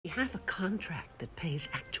You have a contract that pays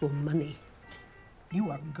actual money. You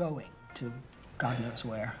are going to God knows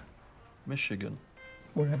where. Michigan.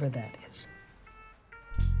 Wherever that is.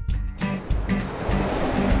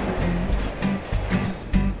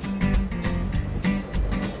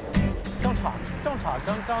 Don't talk. Don't talk.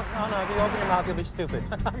 Don't. No, if you open your mouth, you'll be stupid.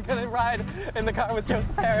 I'm gonna ride in the car with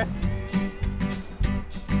Joseph Harris.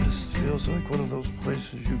 This feels like one of those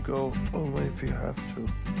places you go only if you have to.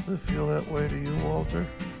 Does it feel that way to you, Walter?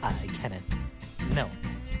 Kenneth. No,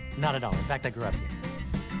 not at all. In fact, I grew up here.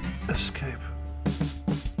 Escape.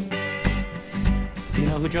 Do you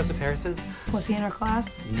know who Joseph Harris is? Was he in our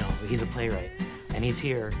class? No, he's a playwright. And he's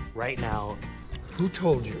here right now. Who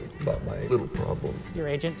told you about my little problem? Your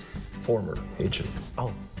agent? Former agent.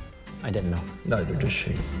 Oh, I didn't know. Neither does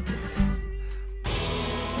she.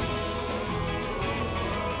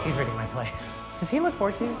 He's reading my play. Does he look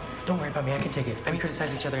bored to you? Don't worry about me, I can take it. We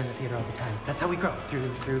criticize each other in the theater all the time. That's how we grow, through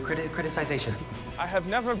criticization. I have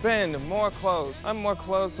never been more close. I'm more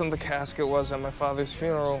close than the casket was at my father's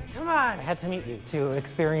funeral. Come on! I had to meet you to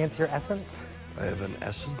experience your essence. I have an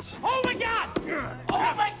essence. Oh my God!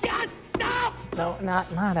 Oh my God, stop! No,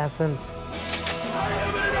 not essence. I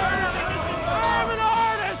am an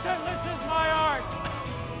artist, and this is my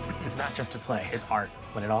art! It's not just a play, it's art.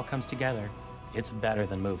 When it all comes together, it's better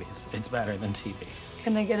than movies. It's better than TV.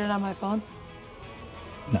 Can I get it on my phone?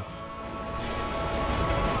 No.